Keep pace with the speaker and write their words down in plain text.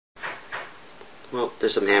Well,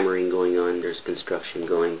 there's some hammering going on, there's construction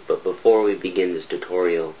going, but before we begin this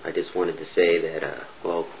tutorial, I just wanted to say that,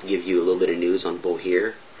 well, give you a little bit of news on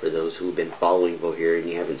Vohir, for those who've been following Vohir and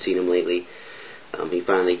you haven't seen him lately. He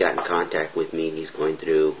finally got in contact with me, and he's going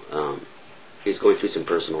through some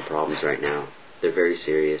personal problems right now. They're very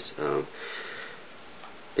serious.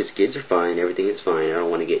 His kids are fine, everything is fine. I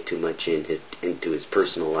don't want to get too much into his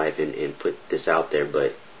personal life and put this out there,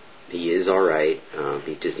 but he is alright.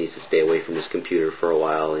 He just needs to stay away from his computer for a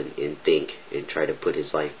while and think and try to put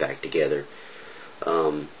his life back together.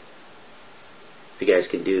 If you guys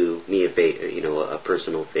can do me a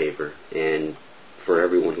personal favor, and for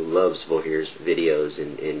everyone who loves Vohir's videos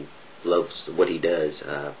and loves what he does,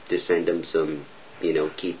 just send him some,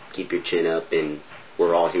 keep your chin up, and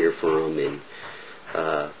we're all here for him, and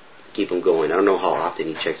keep him going. I don't know how often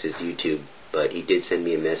he checks his YouTube, but he did send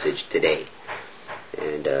me a message today,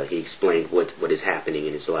 and he explained what is happening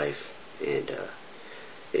in his life, and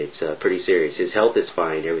it's pretty serious. His health is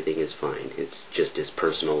fine, everything is fine. It's just his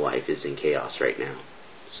personal life is in chaos right now.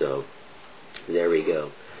 So there we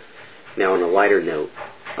go. Now, on a lighter note,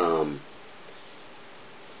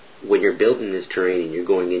 when you're building this terrain and you're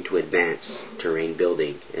going into advanced terrain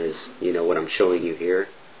building, as you know what I'm showing you here,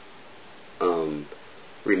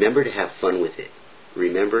 remember to have fun with it.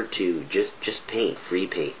 Remember to just paint, free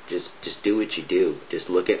paint. Just do what you do. Just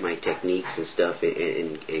look at my techniques and stuff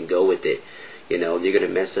and go with it. You're going to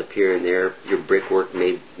mess up here and there. Your brickwork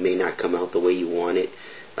may not come out the way you want it.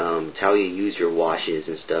 It's how you use your washes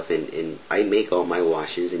and stuff, and I make all my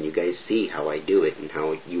washes, and you guys see how I do it and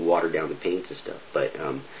how you water down the paints and stuff. But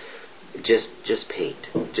just paint.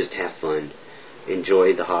 Just have fun.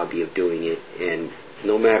 Enjoy the hobby of doing it, and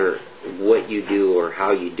no matter what you do or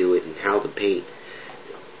how you do it and how the paint,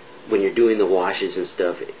 when you're doing the washes and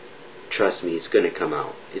stuff, trust me, it's going to come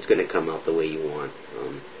out. It's going to come out the way you want.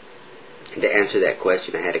 To answer that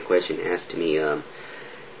question, I had a question asked to me,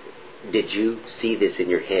 did you see this in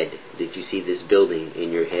your head? Did you see this building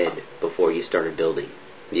in your head before you started building?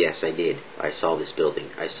 Yes, I did. I saw this building.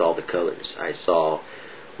 I saw the colors. I saw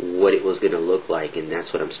what it was going to look like, and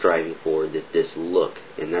that's what I'm striving for, this look.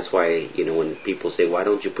 And that's why, when people say, why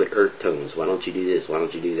don't you put earth tones? Why don't you do this? Why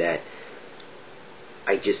don't you do that?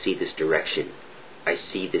 I just see this direction. I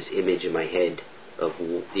see this image in my head of,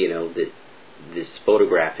 this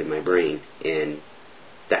photograph in my brain, and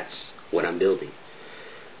that's what I'm building.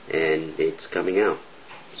 And it's coming out.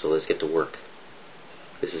 So let's get to work.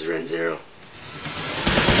 This is Ren Zero.